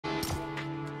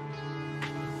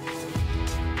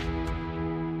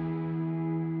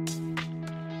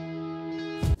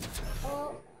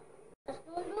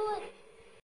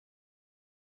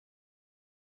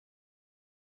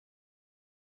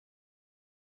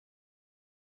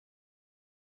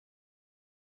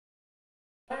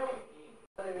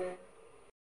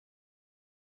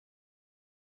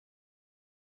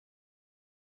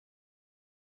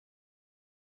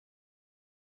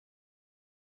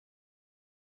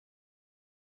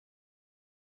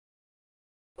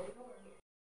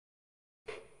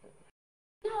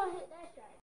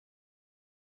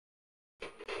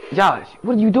Josh,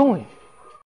 what are you doing?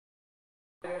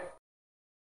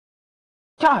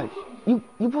 Josh, you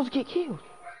supposed to get killed.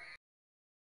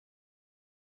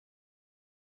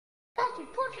 Josh, you're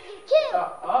supposed to get killed.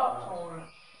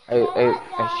 Hey,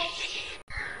 shh.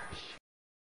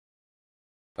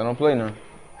 I don't play now.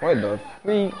 What the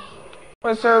freak?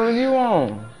 What server you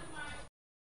on?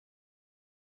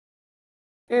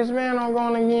 This man I'm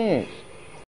going against.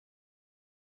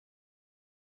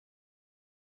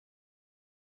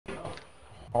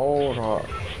 Hold up.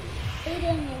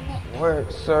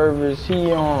 What server is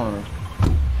he on?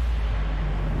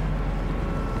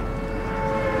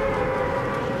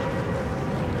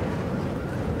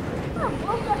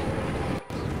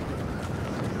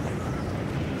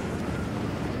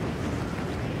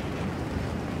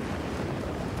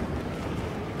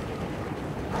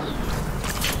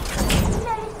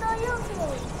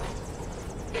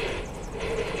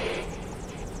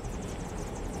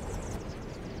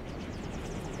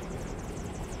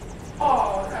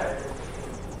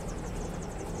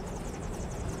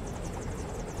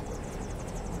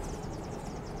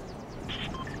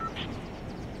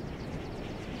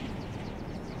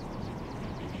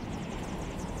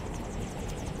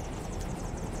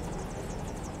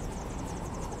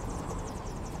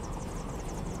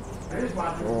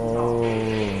 Oh.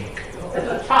 It's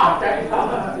a top, Daddy.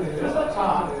 It's a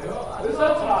top. It's a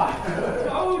top. I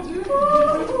told you.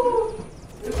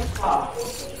 It's a top.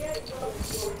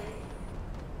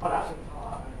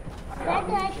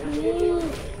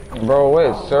 Bro,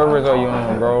 what servers are you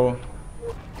on, bro?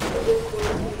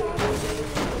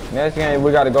 Next game,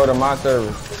 we gotta go to my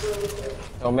server.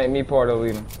 Don't make me part of the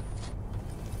leader.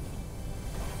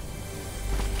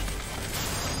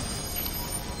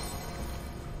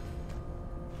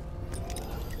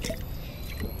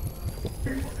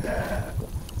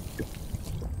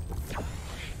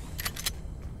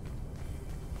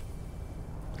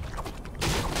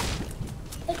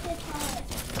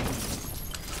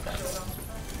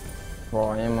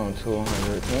 Bro, I am on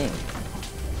 200 ping.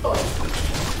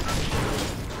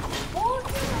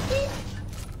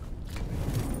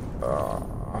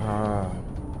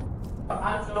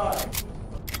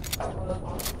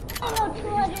 I know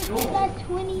 200, that's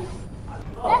 20.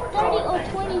 That's 30 or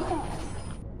 20 something.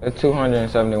 It's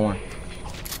 271.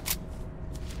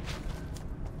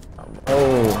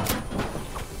 Oh.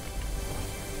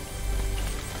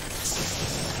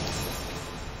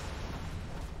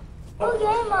 Full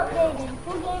game updated.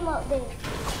 Full game updated.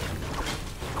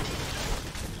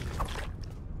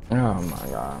 Oh my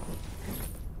god.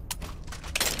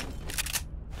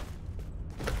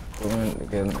 Pulling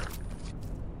together.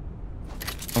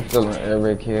 I'm feeling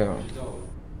every kill.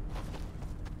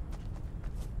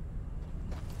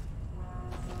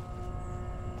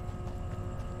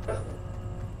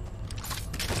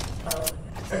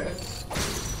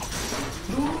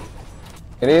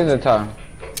 It is a tie.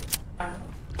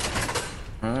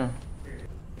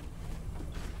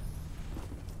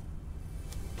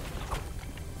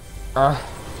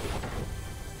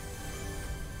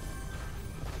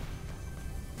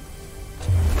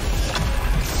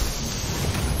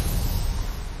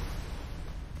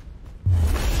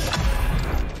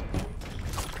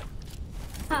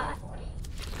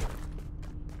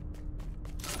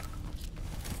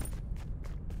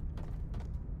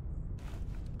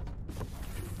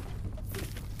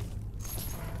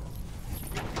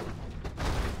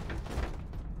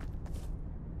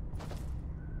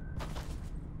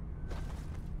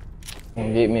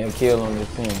 And get me a kill on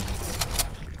this team.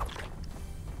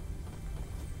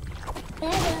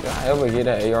 Did I ever get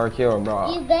that AR kill,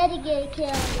 bro? You better get a kill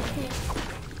on this team.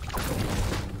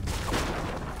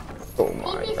 Oh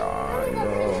my god,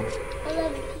 bro. I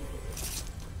love it.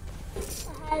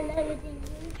 I love it.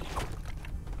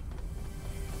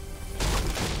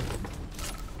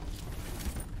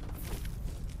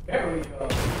 There we go.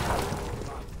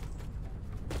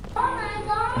 Oh my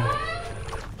god!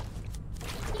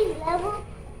 He's level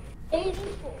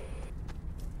 84.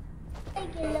 I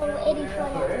get level 84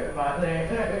 now.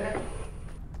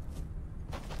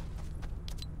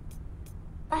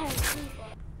 I have people.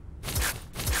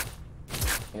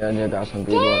 Yeah, I just got some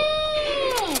good luck.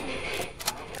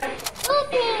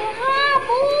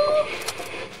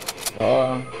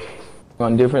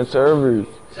 On different servers.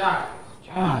 God.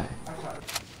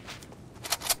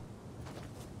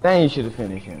 Dang, you should have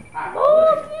finished him.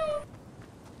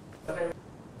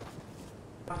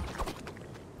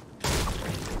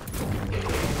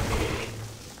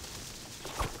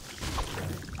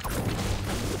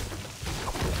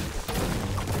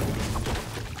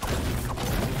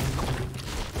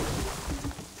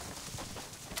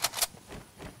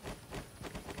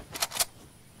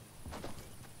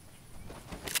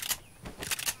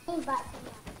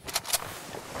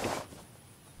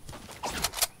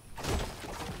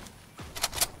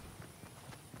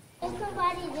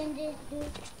 somebody then just do.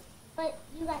 But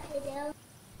you got to do.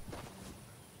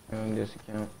 On this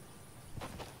account.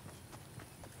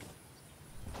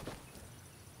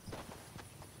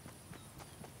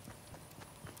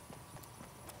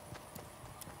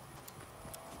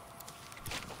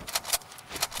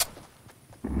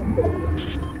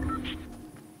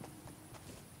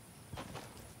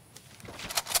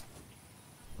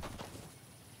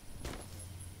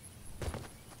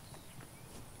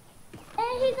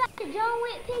 And he got the John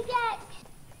Wick pickaxe.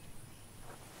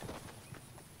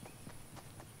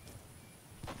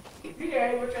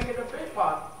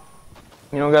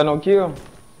 You don't got no kill.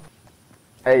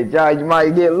 Hey, John, you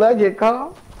might get lucky,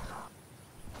 Carl.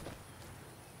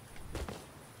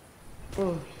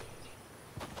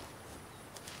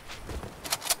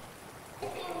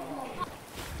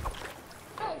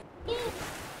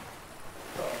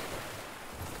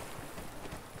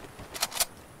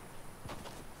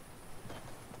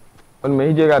 Wait a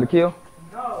minute, he just got a kill?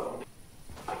 No.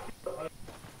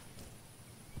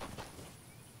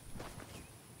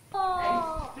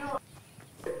 Oh.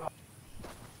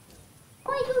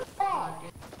 Why you pray?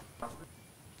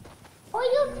 Why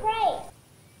you pray?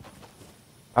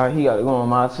 Alright, he gotta go on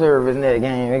my service in that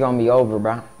game. It's gonna be over,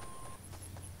 bro.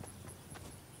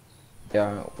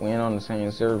 Yeah, we ain't on the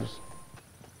same service.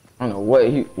 I don't know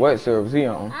what service he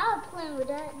on. I was playing with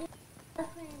that dude. I was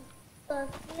playing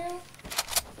with Phil.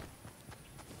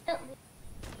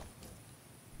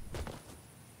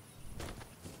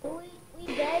 We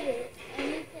better, and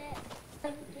we said,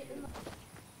 let's get them up.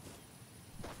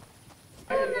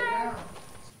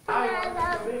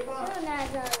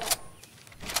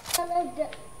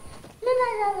 Soon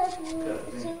as I left you, it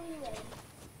was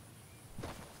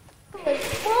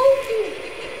crazy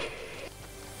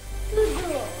to do.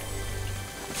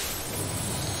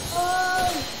 Oh,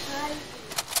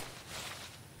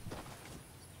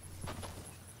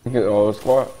 You get the whole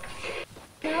squad.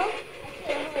 no, I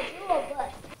can't hold you, but I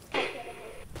can't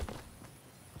hold.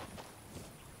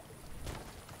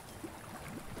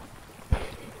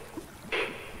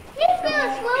 He's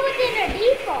feeling slower than their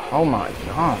default. Oh my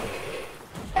god.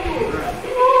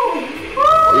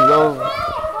 It's over.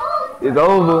 It's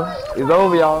over. It's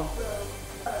over, y'all.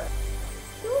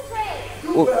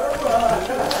 Ooh.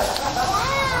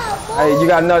 Hey, you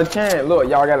got another chance. Look,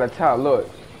 y'all got a top. Look.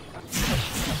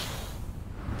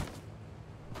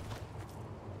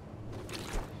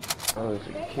 Oh, it's a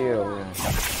kill, man.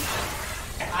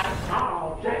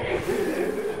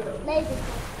 Laser.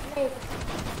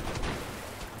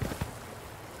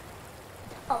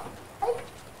 Oh.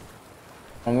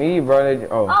 On me, brother.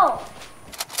 Oh. Oh.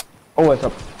 Oh, what's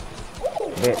up?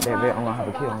 Bet. I'm gonna have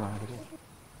a kill.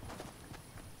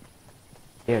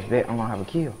 Yes, bet. I'm gonna have a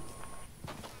kill.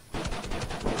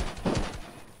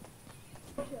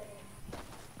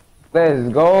 Let's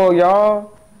go,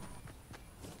 y'all.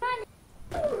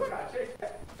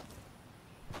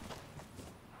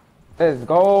 Let's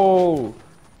go.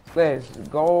 Let's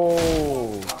go.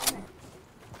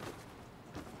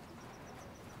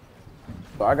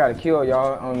 So I got a kill,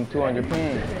 y'all, on 200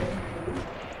 ping.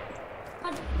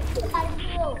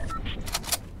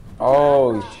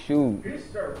 Oh, shoot.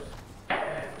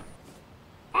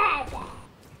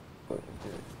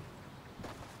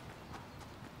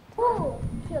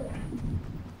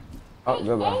 Oh,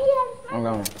 goodbye. I'm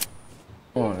going.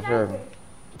 I'm on the server.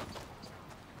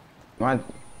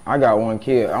 I got one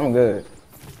kill. I'm good.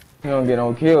 You don't get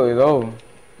no kill, it's over.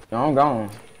 I'm gone.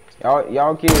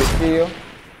 Y'all kids still.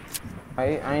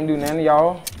 I ain't do nothing to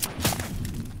y'all.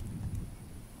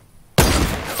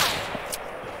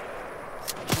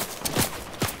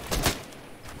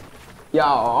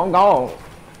 Y'all, I'm gone.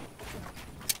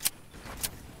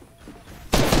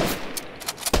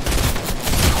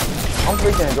 I'm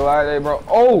freaking glad today, bro.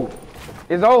 Oh,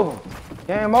 it's over.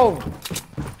 Game over.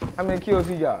 How many kills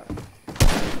he got?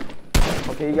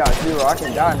 Okay, he got 0. I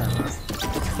can die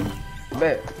now.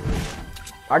 Bet.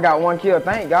 I got 1 kill.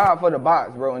 Thank God for the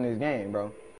bots, bro, in this game,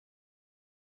 bro.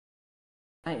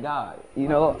 Thank God. You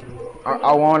know,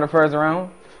 I won the first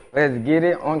round. Let's get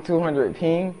it on 200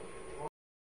 ping.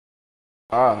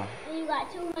 And you got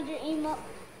 200 emo.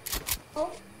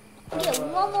 Oh, get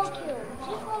 1 more kill.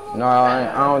 Just 1 more No,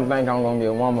 I don't think I'm gonna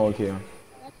get 1 more kill.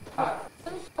 I'm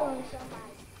showing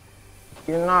somebody.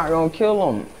 You're not gonna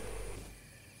kill him.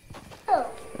 Oh,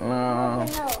 No.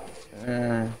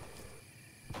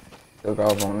 Took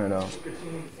off on it though.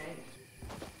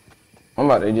 I'm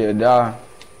about to just die.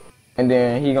 And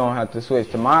then he gonna have to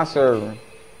switch to my server.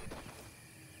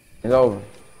 It's over.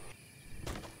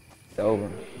 It's over.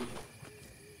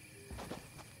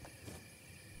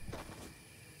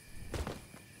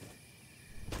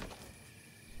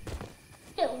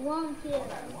 1 kill.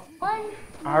 One.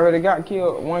 I already got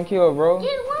killed. 1 kill, bro.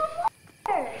 Get 1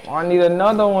 more. I need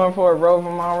another one for it, bro. If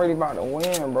I'm already about to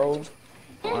win, bro. Just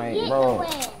Like, get bro. the win.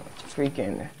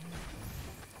 Freaking.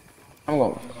 I'm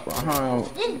gonna.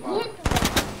 Just get the win.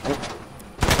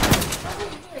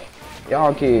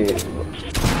 Y'all kids.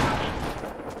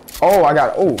 Oh, I got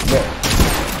it. Oh, yeah.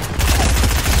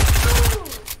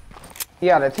 He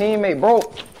got a teammate, bro.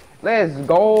 Let's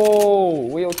go.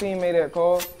 Where your teammate at,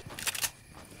 Cole?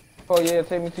 Oh, yeah,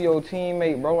 take me to your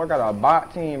teammate, bro. I got a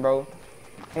bot team, bro.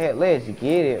 Hey, let's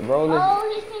get it, bro. Let's... Oh,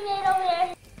 his teammate over there.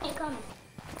 His teammate coming.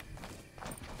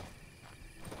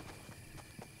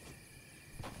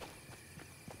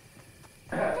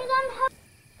 I think I'm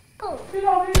helpful.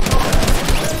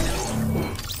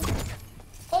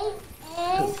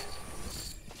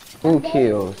 2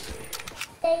 kills.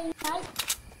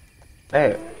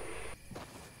 Hey.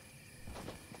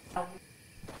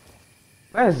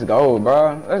 Let's go,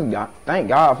 bro. Let's go. Thank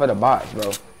God for the bots,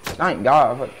 bro. Thank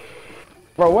God for...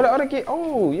 Bro, what the other kid?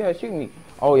 Oh, yeah, shoot me.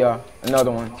 Oh, yeah.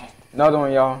 Another one. Another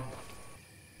one, y'all.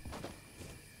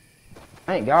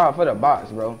 Thank God for the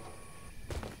bots, bro.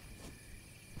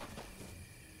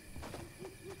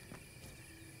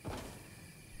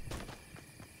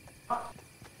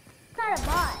 Not a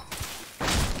bot.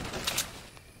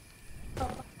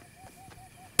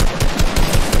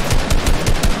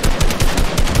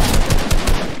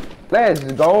 Let's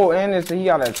go. And he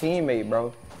got a teammate,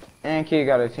 bro. And kid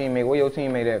got a teammate. Where your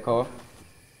teammate at, Cole?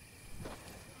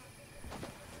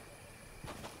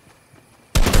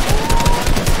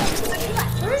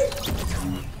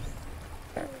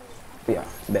 Yeah,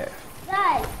 there.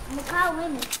 Guys, Macau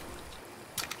winning.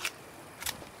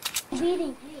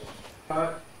 Beating you.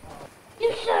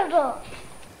 You shut up.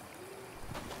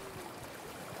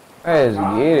 Let's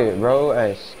get it, bro.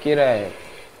 Let's get it.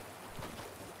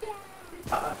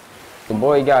 The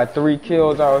boy got 3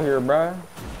 kills out here, bro.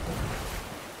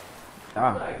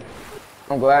 Ah.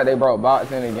 I'm glad they brought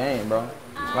bots in the game, bro.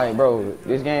 Like, bro,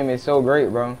 this game is so great,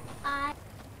 bro.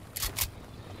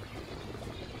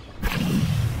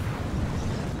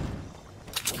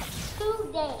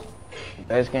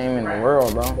 Best game in the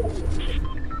world, bro.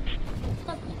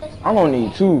 I'm gonna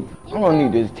need 2. I'm gonna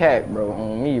need this tack, bro,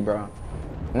 on me, bro.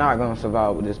 I'm not gonna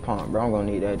survive with this pump, bro. I'm gonna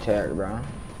need that tack, bro.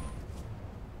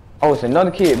 Oh, it's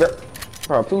another kid, bro.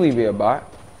 Bro, please be a bot.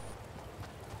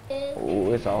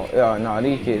 Oh, it's all. Yeah, nah,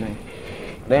 these kids ain't.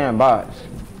 Damn bots.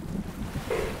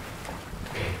 You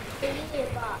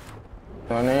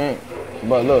know what I mean?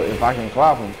 But look, if I can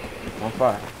clap them, I'm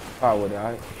fine. Fine with it,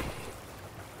 alright?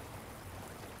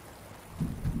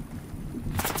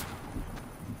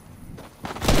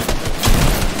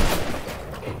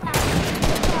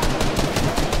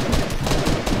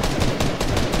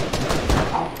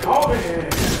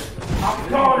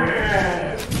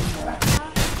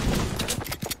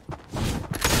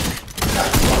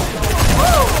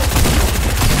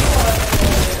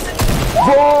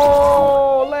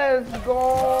 Bro, let's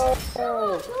go.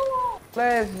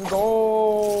 Let's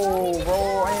go,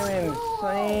 bro. I am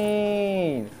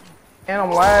insane. And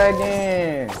I'm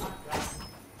lagging.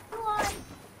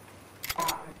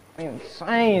 I'm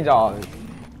insane, y'all.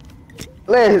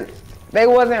 They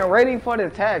wasn't ready for the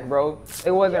attack, bro.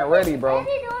 They wasn't ready, bro.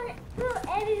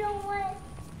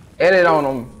 Edit on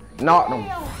them. Knock them.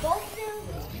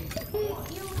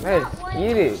 Let's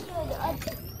get it.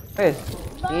 Let's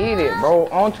get it, bro.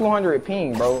 On 200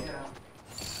 ping, bro.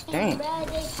 Dang.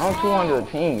 On 200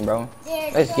 ping, bro.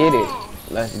 Let's get it.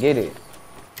 Let's get it.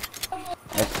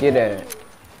 Let's get it.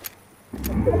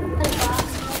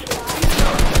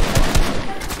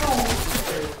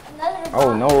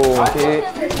 Oh no, kid.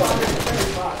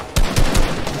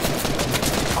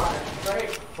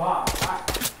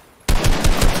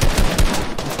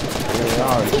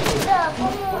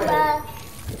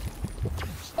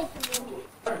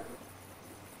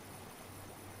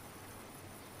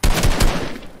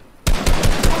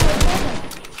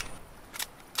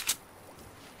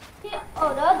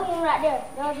 Oh, the other one right there.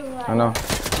 The other one right there. I know.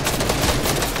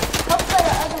 Look for the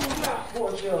other one.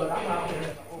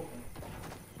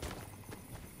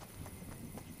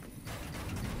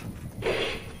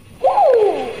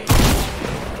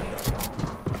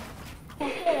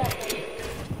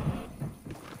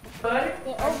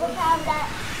 They overpowered that.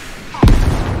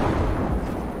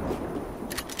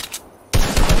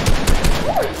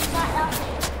 Ooh, he's not out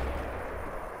there.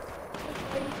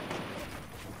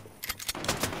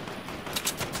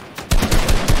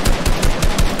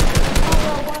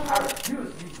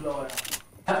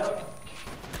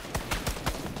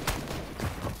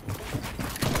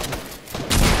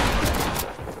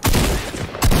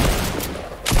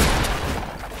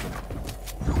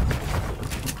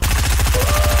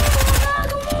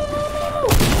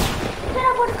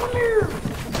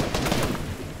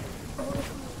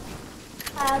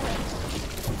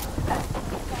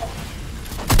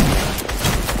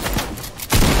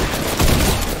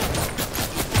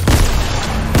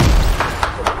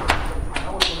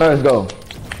 Let's go.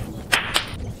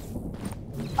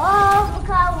 Oh, we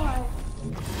caught one.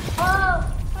 Oh,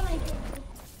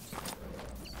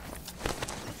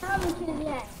 how many kills you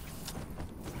had?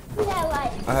 You had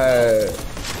like... I had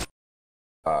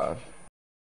 5.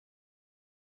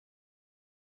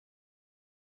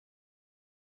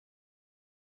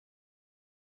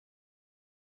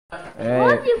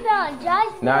 What you found?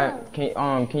 Josh Now,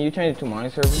 can you change it to my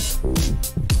server?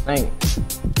 Thank you.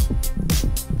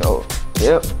 So,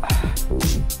 yep.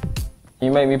 Can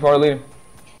you make me part leader?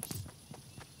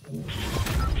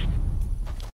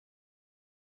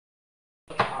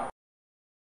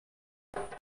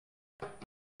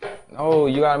 No,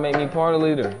 you gotta make me part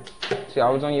leader. See, I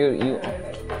was on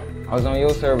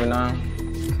your server now.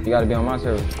 You gotta be on my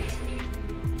server.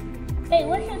 Hey,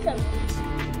 what's your server?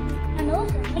 I know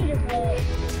it's a leader, but...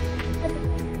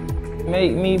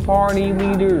 Make me party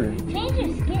leader. Change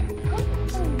your skin.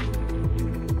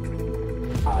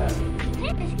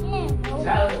 Change your skin, bro.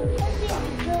 Let's see if you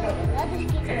good with the other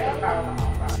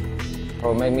skin. Bro,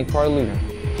 make me party leader.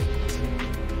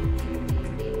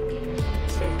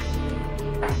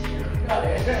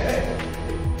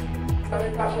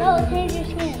 No, change your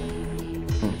skin.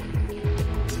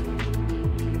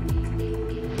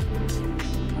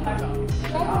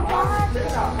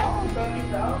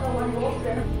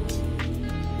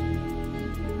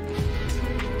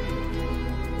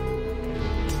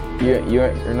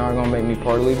 You're not gonna make me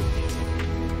party leader?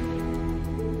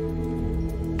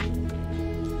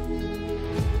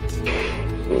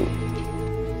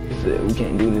 So, we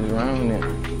can't do this around then.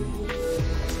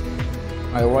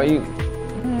 Alright, why you?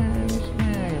 Man.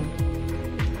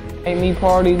 Make me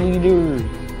party leader.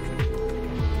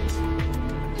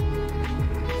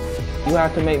 You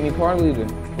have to make me party leader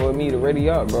for me to ready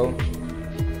up, bro.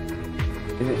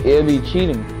 It'll be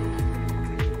cheating.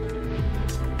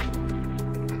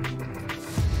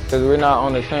 Because we're not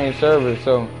on the same server,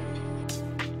 so.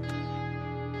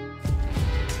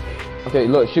 Okay,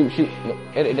 look, shoot. Look,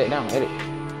 edit that down, edit.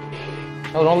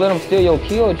 No, don't let him steal your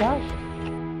kill, Josh.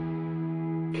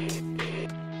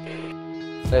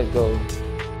 Let's go.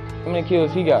 How many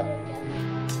kills he got?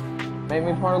 Make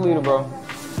me part of leader, bro.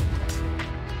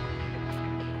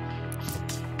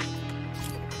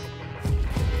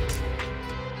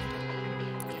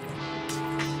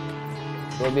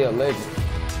 Go be a legend.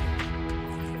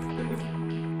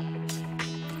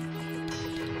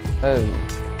 Hey.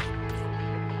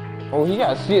 Oh, he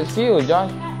got 6 kills,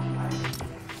 Josh.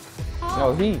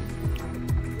 No, he.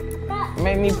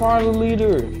 Make me part of the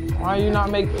leader. Why are you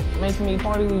not making me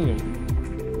part of the leader?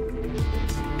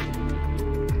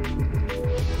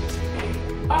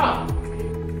 Ah!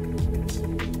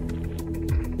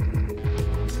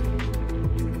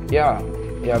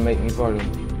 Yeah, make me part of it.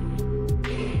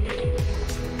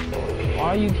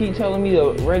 Why you keep telling me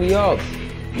to ready up?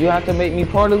 You have to make me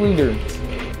part of the leader.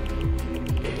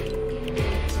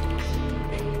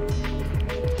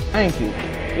 Thank you.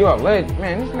 You're a legend.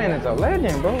 Man, this man is a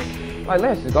legend, bro. Like,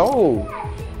 let's go.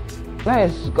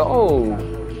 Let's go.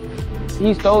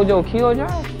 He stole your kill,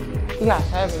 Josh? He got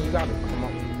 7. You gotta come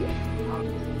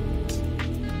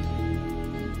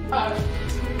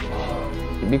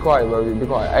on. Be quiet, bro. Be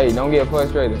quiet. Hey, don't get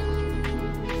frustrated.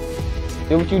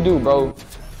 Do what you do, bro.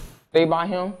 Stay by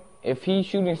him. If he's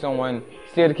shooting someone,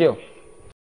 steal the kill.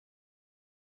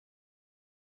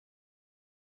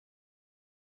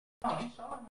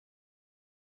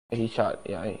 He shot,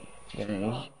 yeah, he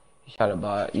shot a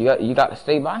bot. You got to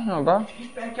stay by him, bro. He's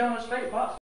back on the straight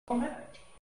box. Oh, man.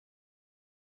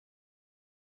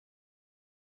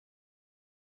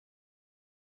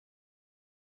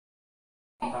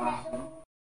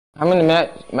 How many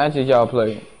matches y'all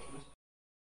play?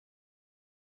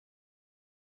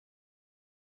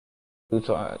 2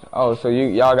 times. Oh, so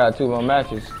y'all got 2 more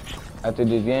matches after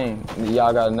this game.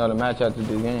 Y'all got another match after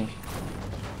this game.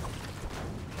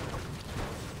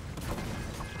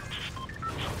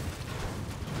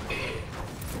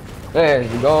 Let's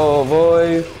go,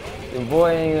 boys. The boy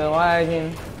ain't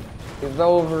lagging. It's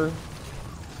over.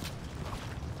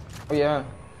 Oh yeah.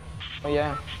 Oh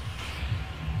yeah.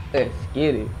 Let's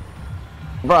get it.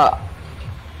 Bruh.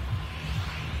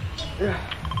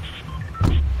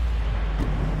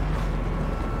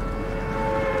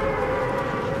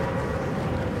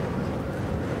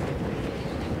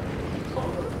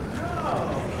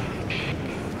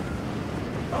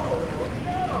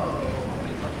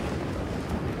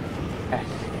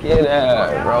 Get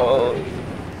out, bro.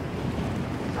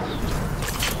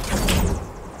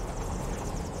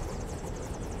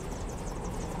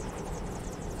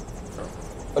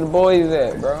 Where the boys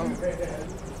at, bro?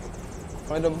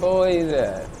 Where the boys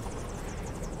at?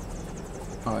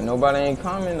 Oh, nobody ain't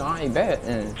coming. I ain't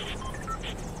betting.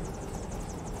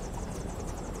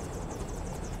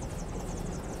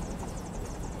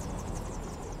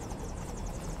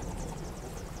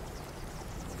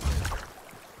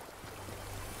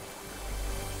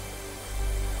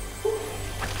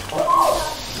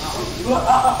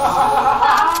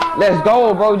 Let's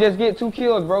go, bro. Just get 2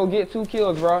 kills, bro. Get 2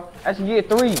 kills, bro. Actually, get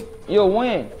 3. You'll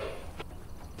win.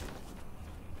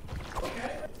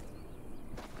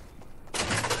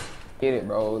 Get it,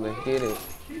 bro. Let's get it.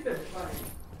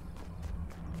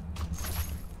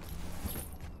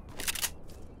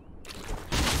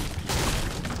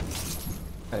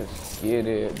 Let's get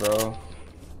it, bro.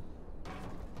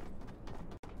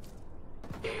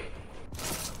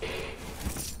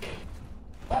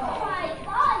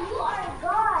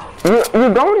 You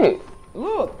got it.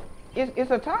 Look,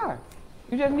 it's a tie.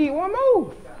 You just need one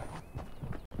move.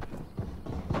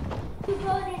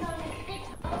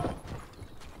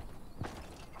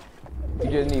 You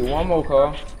just need one more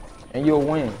call, and you'll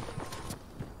win.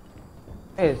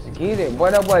 Let's get it,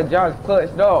 boy. That boy Josh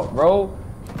clutched up, bro.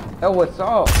 That was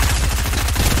soft.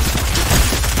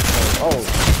 Oh,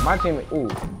 my team.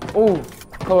 Ooh,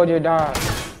 Claudia died.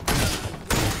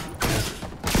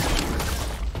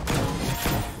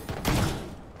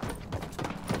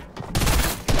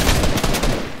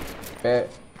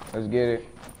 Bet. Let's get it.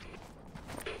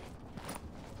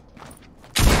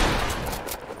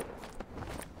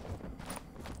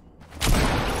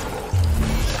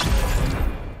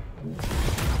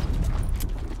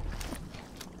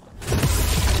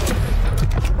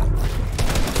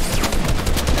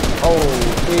 Oh,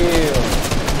 kill.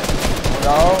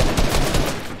 Dog.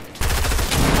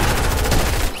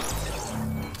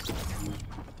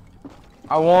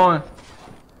 I won.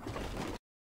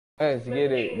 Let's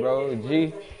get it, bro.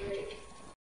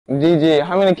 GG.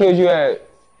 How many kills you had?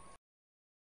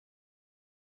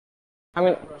 How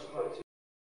many?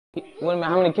 Wait a minute.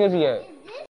 How many kills he had?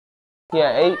 He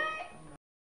had 8.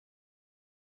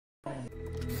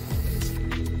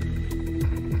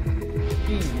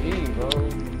 GG, bro.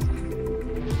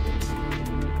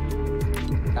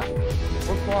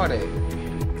 What quad at?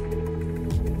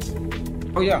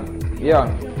 Oh yeah.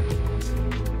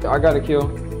 I got a kill.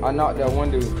 I knocked that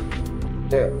one dude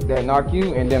that knocked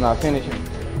you, and then I finished him.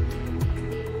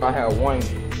 I had 1.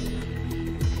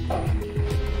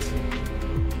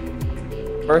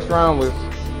 First round was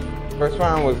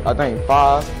I think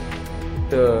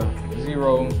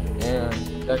 5-0, and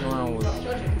second round was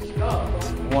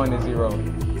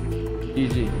 1-0.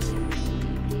 GG.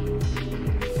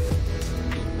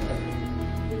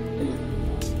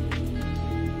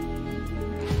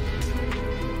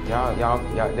 Y'all,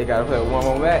 they gotta play one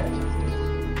more match.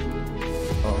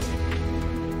 Oh.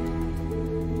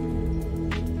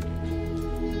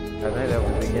 I think that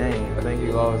was the game. I think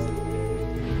you lost.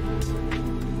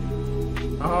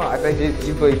 Oh, I think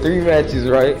you played 3 matches,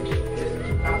 right?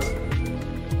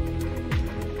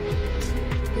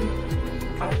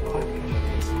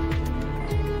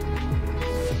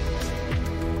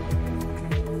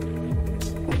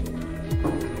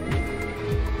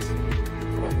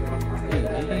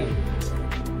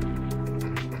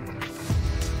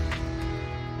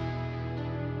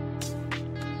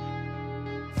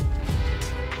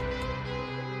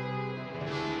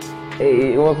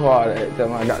 Hey, work hard at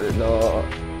time I got the dog.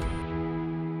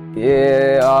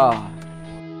 Yeah.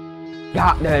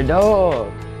 Got the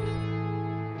dog.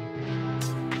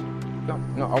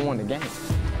 No, I won the game.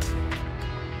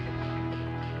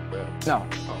 No.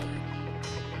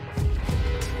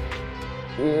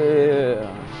 Yeah.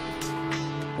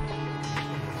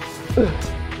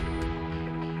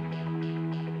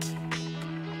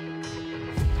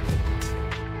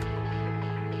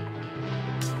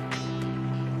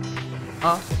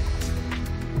 Huh?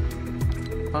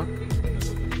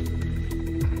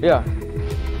 Yeah.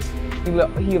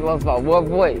 He lost by 1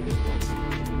 point.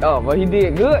 Oh, but he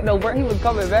did good though, bro. He was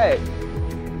coming back.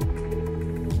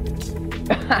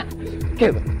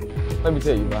 Killer, let me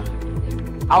tell you, bro.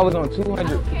 I was on 200. I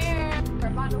don't care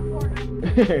about no quarter.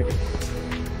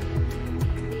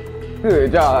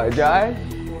 Good job, Josh.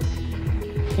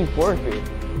 He forfeit.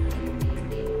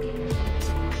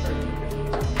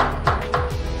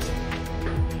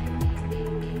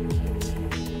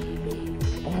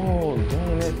 Oh,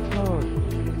 dang, that's tough.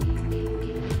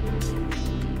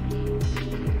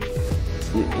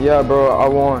 Yeah, bro, I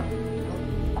won.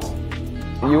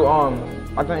 You,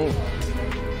 I think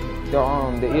the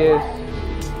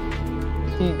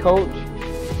ESP coach,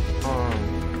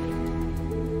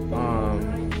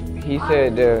 he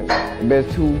said the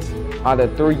best 2 out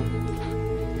of 3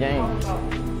 games,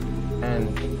 and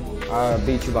I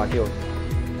beat you by kills.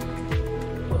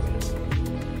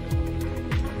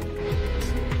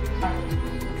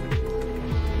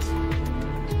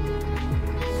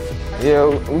 Yeah,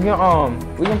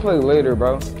 we can play later,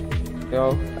 bro. You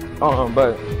know,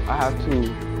 but I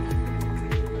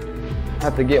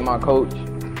have to get my coach.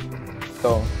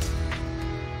 So,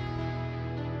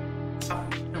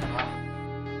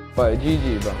 but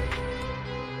GG, bro.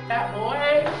 That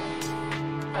boy.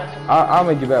 I'll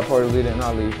make you back party leader and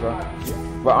I'll leave, bro.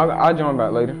 But I'll join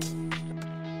back later.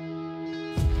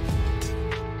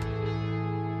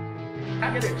 Can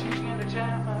I get a GG in the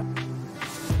chat, man?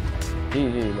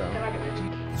 GG, bro. Can I get a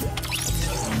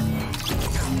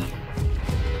GG?